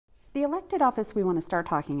The elected office we want to start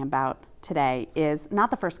talking about today is not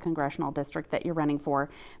the first congressional district that you're running for,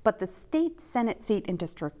 but the state Senate seat in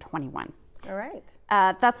District 21. All right.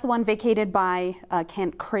 That's the one vacated by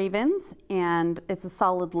Kent Cravens, and it's a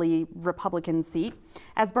solidly Republican seat.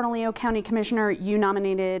 As Bernalillo County Commissioner, you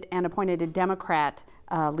nominated and appointed a Democrat,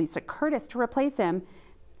 Lisa Curtis, to replace him.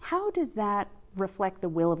 How does that reflect the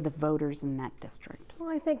will of the voters in that district? Well,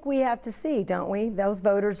 I think we have to see, don't we? Those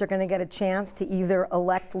voters are going to get a chance to either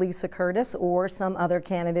elect Lisa Curtis or some other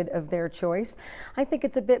candidate of their choice. I think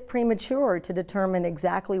it's a bit premature to determine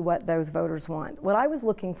exactly what those voters want. What I was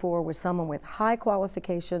looking for was someone with high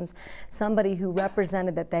qualifications, somebody who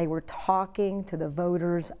represented that they were talking to the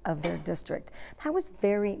voters of their district. That was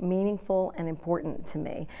very meaningful and important to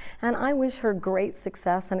me. And I wish her great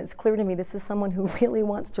success, and it's clear to me this is someone who really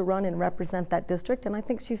wants to run and represent that district, and I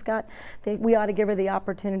think we ought to give her the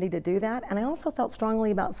opportunity to do that. And I also felt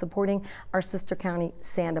strongly about supporting our sister county,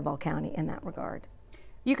 Sandoval County, in that regard.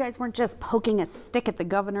 You guys weren't just poking a stick at the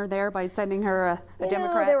governor there by sending her a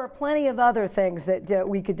Democrat? There were plenty of other things that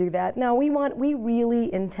we could do that. No, we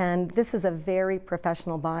really intend, this is a very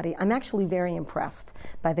professional body. I'm actually very impressed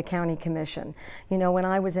by the county commission. You know, when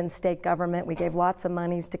I was in state government, we gave lots of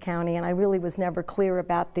monies to county, and I really was never clear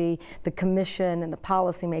about the commission and the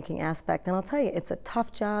policy-making aspect. And I'll tell you, it's a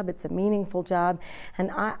tough job, it's a meaningful job,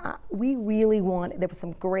 and we really there was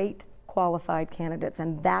some great qualified candidates,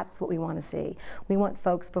 and that's what we want to see. We want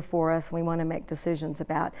folks before us, and we want to make decisions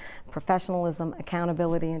about professionalism,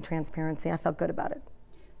 accountability, and transparency. I felt good about it.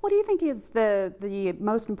 What do you think is the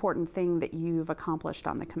most important thing that you've accomplished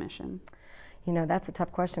on the commission? You know, that's a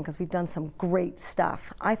tough question because we've done some great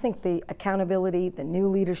stuff. I think the accountability, the new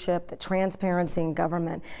leadership, the transparency in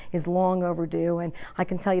government is long overdue, and I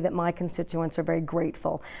can tell you that my constituents are very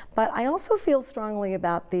grateful. But I also feel strongly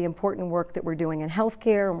about the important work that we're doing in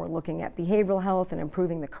healthcare, and we're looking at behavioral health and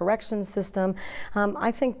improving the corrections system.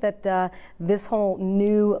 I think that this whole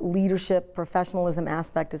new leadership professionalism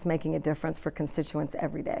aspect is making a difference for constituents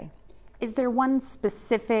every day. Is there one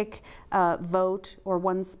specific vote or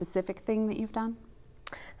one specific thing that you've done?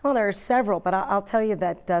 Well, there are several, but I'll tell you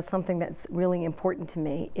that something that's really important to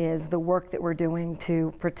me is the work that we're doing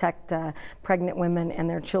to protect pregnant women and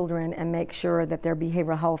their children and make sure that their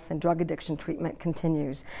behavioral health and drug addiction treatment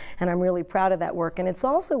continues. And I'm really proud of that work. And it's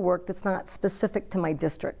also work that's not specific to my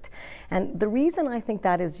district. And the reason I think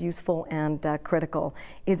that is useful and critical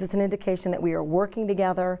is it's an indication that we are working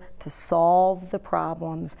together to solve the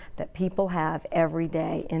problems that people have every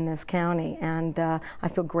day in this county. And I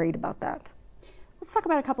feel great about that. Let's talk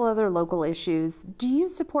about a couple other local issues. Do you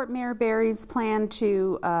support Mayor Berry's plan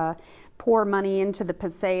to pour money into the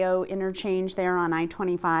Paseo interchange there on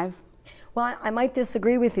I-25? Well, I might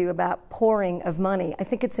disagree with you about pouring of money. I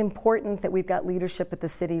think it's important that we've got leadership at the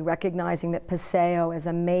city recognizing that Paseo is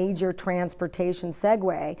a major transportation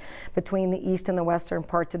segue between the east and the western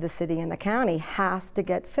parts of the city and the county has to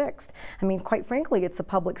get fixed. I mean, quite frankly, it's a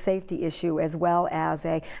public safety issue as well as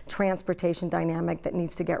a transportation dynamic that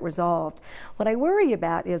needs to get resolved. What I worry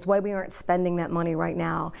about is why we aren't spending that money right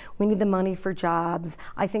now. We need the money for jobs.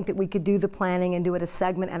 I think that we could do the planning and do it a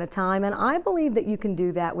segment at a time, and I believe that you can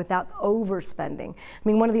do that without overspending. I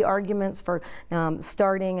mean, one of the arguments for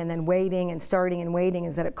starting and then waiting and starting and waiting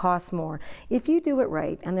is that it costs more. If you do it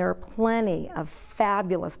right, and there are plenty of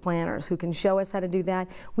fabulous planners who can show us how to do that,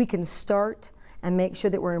 we can start and make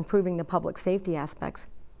sure that we're improving the public safety aspects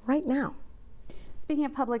right now. Speaking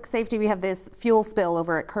of public safety, we have this fuel spill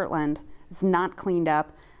over at Kirtland. It's not cleaned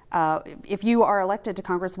up. If you are elected to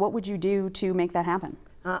Congress, what would you do to make that happen?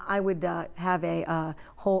 I would have a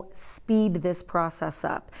whole speed this process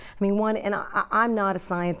up. I mean, I'm not a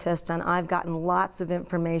scientist, and I've gotten lots of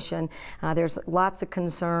information. There's lots of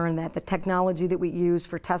concern that the technology that we used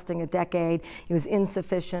for testing a decade, it was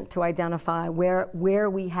insufficient to identify where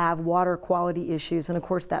we have water quality issues, and of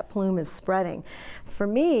course that plume is spreading. For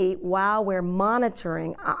me, while we're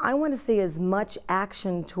monitoring, I want to see as much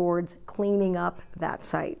action towards cleaning up that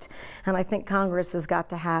site. And I think Congress has got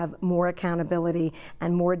to have more accountability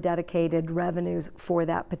and more dedicated revenues for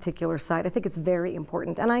that particular site. I think it's very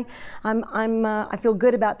important, and I feel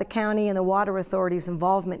good about the county and the water authority's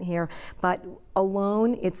involvement here, but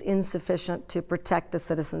alone it's insufficient to protect the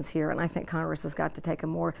citizens here, and I think Congress has got to take a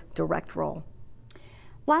more direct role.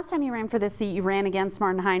 Last time you ran for this seat, you ran against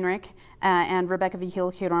Martin Heinrich and Rebecca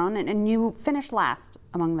Vigil-Huron, and you finished last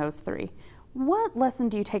among those three. What lesson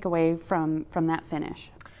do you take away from that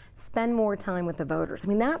finish? Spend more time with the voters. I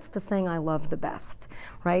mean, that's the thing I love the best,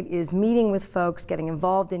 right, is meeting with folks, getting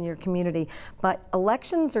involved in your community. But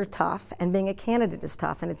elections are tough, and being a candidate is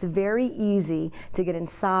tough, and it's very easy to get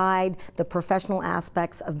inside the professional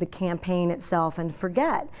aspects of the campaign itself and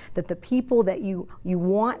forget that the people that you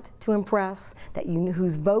want to impress,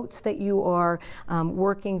 whose votes that you are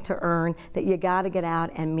working to earn, that you got to get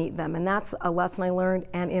out and meet them. And that's a lesson I learned,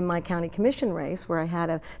 and in my county commission race, where I had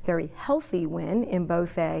a very healthy win in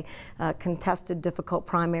both a contested, difficult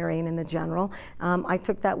primary and in the general. I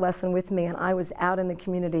took that lesson with me, and I was out in the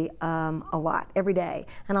community a lot, every day,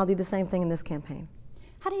 and I'll do the same thing in this campaign.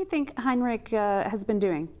 How do you think Heinrich has been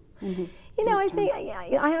doing? I think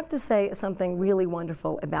I have to say something really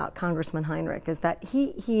wonderful about Congressman Heinrich is that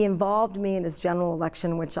he involved me in his general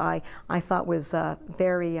election, which I thought was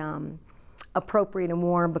very appropriate and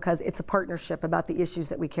warm, because it's a partnership about the issues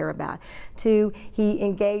that we care about. Two, he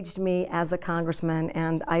engaged me as a congressman,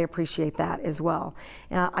 and I appreciate that as well.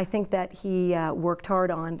 I think that he worked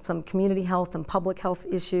hard on some community health and public health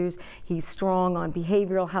issues. He's strong on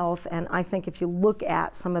behavioral health, and I think if you look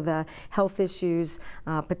at some of the health issues,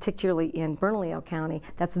 particularly in Bernalillo County,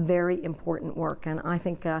 that's very important work, and I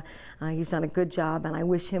think he's done a good job, and I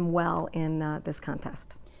wish him well in this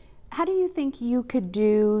contest. How do you think you could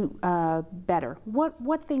do better?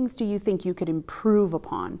 What things do you think you could improve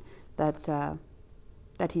upon that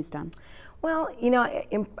he's done? Well,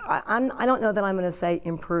 I don't know that I'm going to say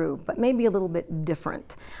improve, but maybe a little bit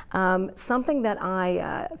different. Something that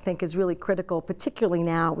I think is really critical, particularly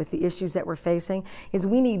now with the issues that we're facing, is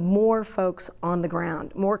we need more folks on the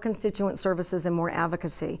ground, more constituent services and more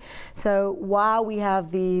advocacy. So while we have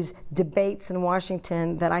these debates in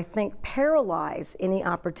Washington that I think paralyze any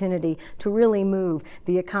opportunity to really move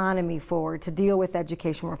the economy forward, to deal with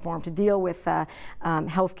education reform, to deal with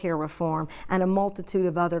health care reform, and a multitude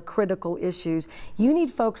of other critical issues, you need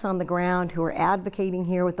folks on the ground who are advocating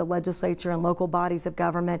here with the legislature and local bodies of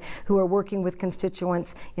government, who are working with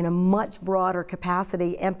constituents in a much broader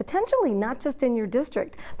capacity, and potentially not just in your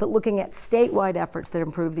district, but looking at statewide efforts that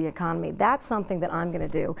improve the economy. That's something that I'm going to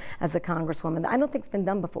do as a congresswoman that I don't think's been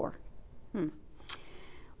done before.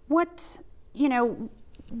 What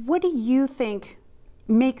do you think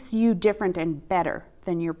makes you different and better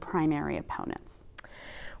than your primary opponents?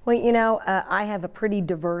 Well, I have a pretty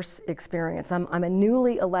diverse experience. I'm a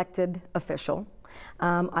newly elected official.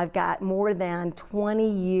 I've got more than 20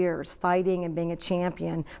 years fighting and being a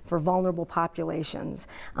champion for vulnerable populations.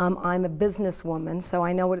 I'm a businesswoman, so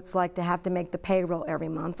I know what it's like to have to make the payroll every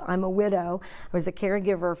month. I'm a widow. I was a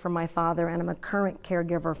caregiver for my father, and I'm a current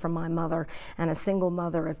caregiver for my mother, and a single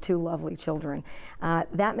mother of 2 lovely children.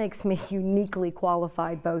 That makes me uniquely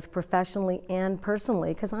qualified both professionally and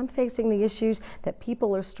personally, because I'm facing the issues that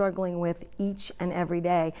people are struggling with each and every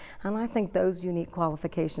day. And I think those unique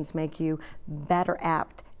qualifications make you better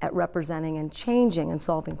apt at representing and changing and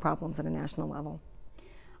solving problems at a national level.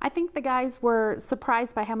 I think the guys were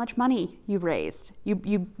surprised by how much money you raised.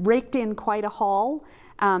 You raked in quite a haul,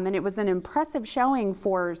 and it was an impressive showing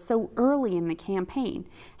for so early in the campaign.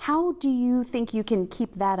 How do you think you can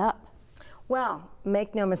keep that up? Well,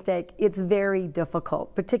 make no mistake, it's very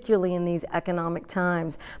difficult, particularly in these economic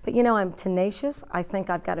times. But I'm tenacious. I think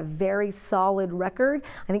I've got a very solid record.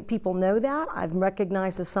 I think people know that. I'm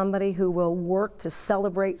recognized as somebody who will work to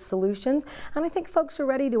celebrate solutions, and I think folks are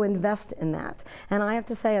ready to invest in that. And I have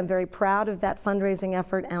to say, I'm very proud of that fundraising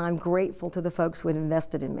effort, and I'm grateful to the folks who had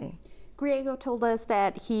invested in me. Griego told us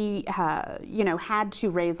that he, had to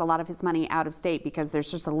raise a lot of his money out of state because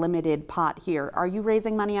there's just a limited pot here. Are you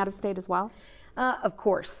raising money out of state as well? Of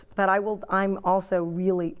course, but I'm also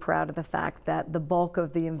really proud of the fact that the bulk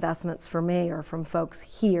of the investments for me are from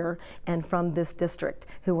folks here and from this district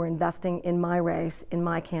who are investing in my race, in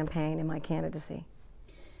my campaign, in my candidacy.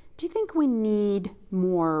 Do you think we need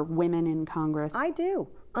more women in Congress? I do.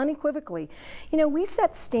 Unequivocally. We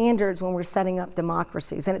set standards when we're setting up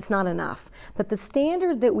democracies, and it's not enough. But the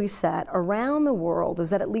standard that we set around the world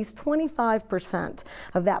is that at least 25%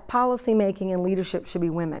 of that policy making and leadership should be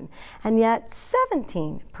women. And yet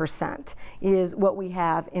 17% is what we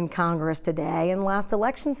have in Congress today. In the last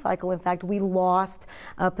election cycle, in fact, we lost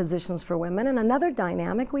positions for women. And another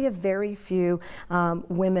dynamic, we have very few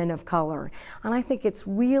women of color. And I think it's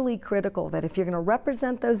really critical that if you're going to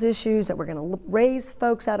represent those issues, that we're going to raise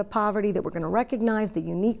folks out of poverty, that we're going to recognize the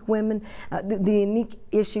unique the unique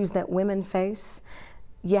issues that women face,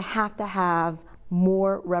 you have to have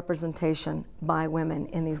more representation by women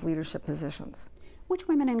in these leadership positions. Which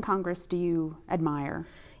women in Congress do you admire?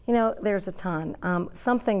 There's a ton.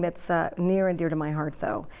 Something that's near and dear to my heart,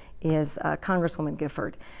 though, is Congresswoman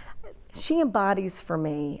Gifford. She embodies for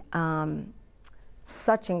me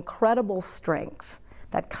such incredible strength,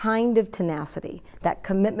 that kind of tenacity, that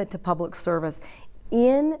commitment to public service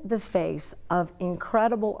in the face of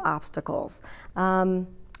incredible obstacles.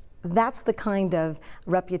 That's the kind of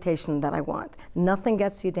reputation that I want. Nothing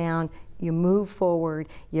gets you down. You move forward,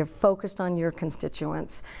 you're focused on your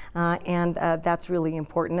constituents, and that's really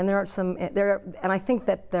important. And and I think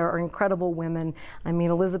that there are incredible women. I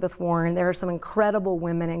mean, Elizabeth Warren, there are some incredible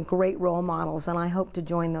women and great role models, and I hope to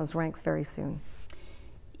join those ranks very soon.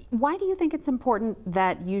 Why do you think it's important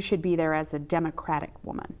that you should be there as a Democratic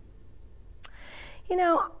woman? You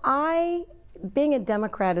know, being a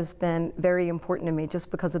Democrat has been very important to me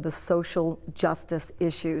just because of the social justice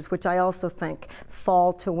issues, which I also think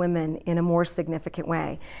fall to women in a more significant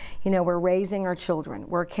way. You know, we're raising our children,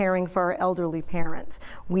 we're caring for our elderly parents,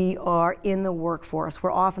 we are in the workforce,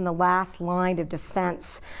 we're often the last line of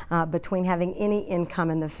defense between having any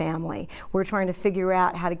income in the family. We're trying to figure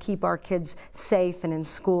out how to keep our kids safe and in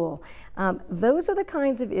school. Those are the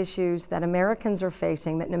kinds of issues that Americans are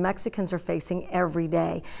facing, that New Mexicans are facing every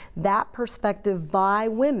day. That perspective by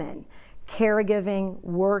women, caregiving,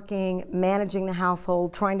 working, managing the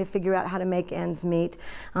household, trying to figure out how to make ends meet,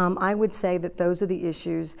 I would say that those are the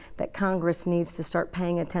issues that Congress needs to start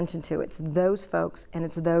paying attention to. It's those folks and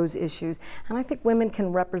it's those issues. And I think women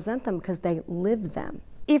can represent them because they live them.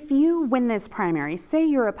 If you win this primary, say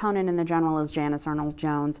your opponent in the general is Janice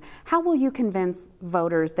Arnold-Jones, how will you convince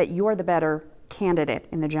voters that you're the better candidate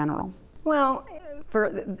in the general? Well,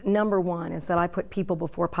 number one is that I put people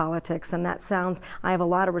before politics, and that sounds, I have a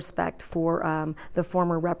lot of respect for the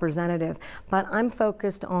former representative, but I'm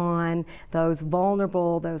focused on those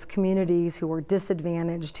vulnerable, those communities who are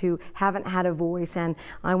disadvantaged, who haven't had a voice, and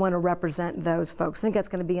I want to represent those folks. I think that's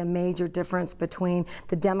going to be a major difference between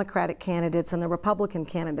the Democratic candidates and the Republican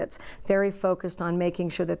candidates, very focused on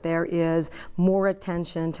making sure that there is more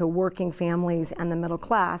attention to working families and the middle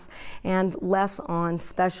class, and less on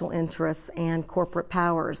special interests and corporate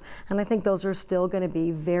powers. And I think those are still going to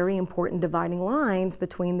be very important dividing lines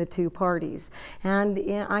between the two parties. And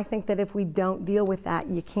I think that if we don't deal with that,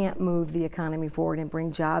 you can't move the economy forward and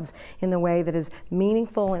bring jobs in the way that is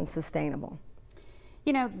meaningful and sustainable.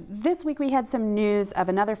 You know, this week we had some news of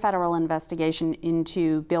another federal investigation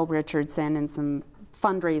into Bill Richardson and some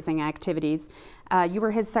fundraising activities. You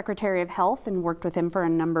were his Secretary of Health and worked with him for a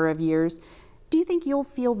number of years. Do you think you'll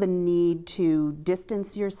feel the need to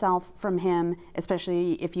distance yourself from him,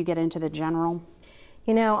 especially if you get into the general?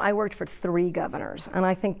 You know, I worked for 3 governors, and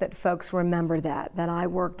I think that folks remember that I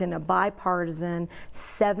worked in a bipartisan,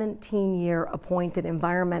 17-year appointed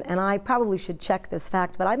environment, and I probably should check this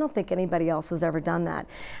fact, but I don't think anybody else has ever done that.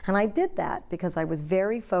 And I did that because I was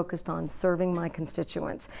very focused on serving my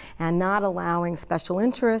constituents and not allowing special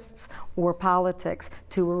interests or politics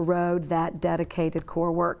to erode that dedicated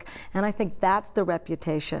core work. And I think that's the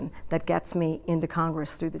reputation that gets me into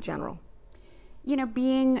Congress through the general. You know,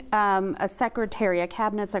 being a secretary, a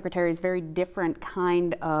cabinet secretary, is a very different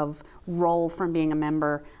kind of role from being a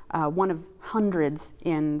member, one of hundreds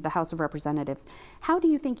in the House of Representatives. How do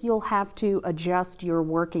you think you'll have to adjust your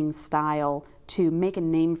working style to make a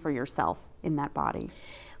name for yourself in that body?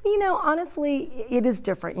 You know, honestly, it is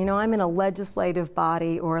different. You know, I'm in a legislative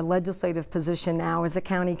body or a legislative position now as a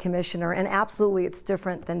county commissioner, and absolutely it's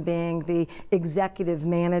different than being the executive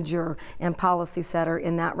manager and policy setter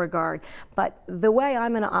in that regard. But the way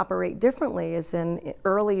I'm going to operate differently is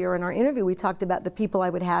earlier in our interview, we talked about the people I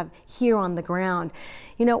would have here on the ground.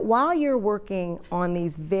 You know, while you're working on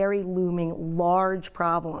these very looming large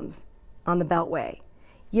problems on the Beltway,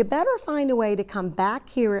 you better find a way to come back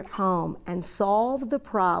here at home and solve the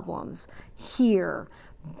problems here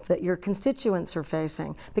that your constituents are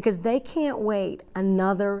facing, because they can't wait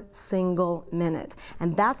another single minute.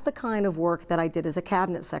 And that's the kind of work that I did as a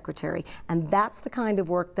cabinet secretary, and that's the kind of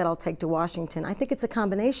work that I'll take to Washington. I think it's a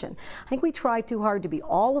combination. I think we try too hard to be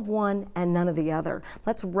all of one and none of the other.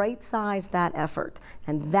 Let's right-size that effort,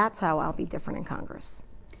 and that's how I'll be different in Congress.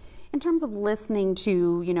 In terms of listening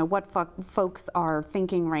to, you know, what folks are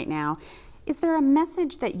thinking right now, is there a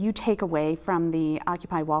message that you take away from the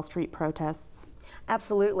Occupy Wall Street protests?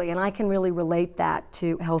 Absolutely, and I can really relate that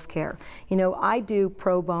to healthcare. You know, I do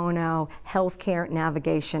pro bono healthcare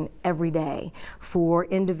navigation every day for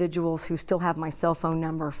individuals who still have my cell phone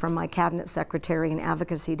number from my cabinet secretary and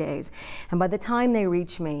advocacy days. And by the time they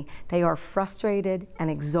reach me, they are frustrated and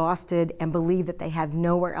exhausted and believe that they have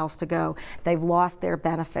nowhere else to go. They've lost their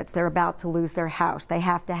benefits. They're about to lose their house. They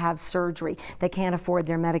have to have surgery. They can't afford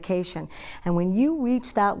their medication. And when you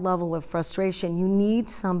reach that level of frustration, you need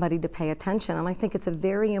somebody to pay attention. And I think it's a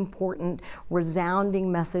very important,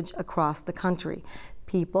 resounding message across the country.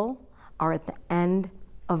 People are at the end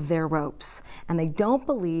of their ropes, and they don't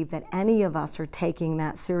believe that any of us are taking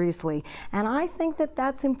that seriously. And I think that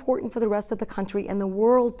that's important for the rest of the country and the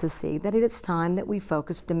world to see that it's time that we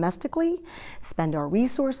focus domestically, spend our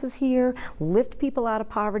resources here, lift people out of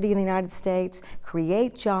poverty in the United States,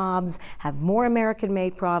 create jobs, have more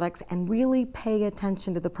American-made products, and really pay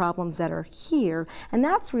attention to the problems that are here. And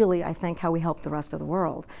that's really, I think, how we help the rest of the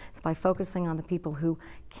world. It's by focusing on the people who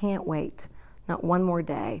can't wait, not one more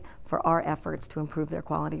day, for our efforts to improve their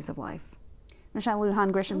qualities of life. Michelle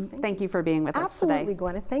Lujan Grisham, thank you for being with us today. Absolutely,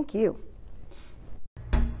 Gwyneth. Thank you.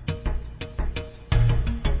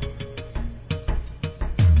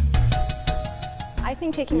 I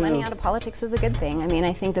think taking money out of politics is a good thing. I mean,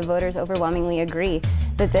 I think the voters overwhelmingly agree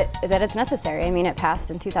that it's necessary. I mean, it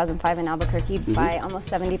passed in 2005 in Albuquerque by almost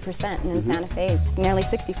 70%, and in Santa Fe, nearly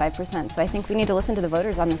 65%. So I think we need to listen to the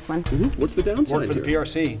voters on this one. What's the downside? Worked for the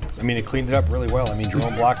PRC. I mean, it cleaned it up really well. I mean,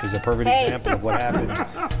 Jerome Block is a perfect example of what happens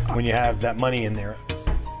when you have that money in there.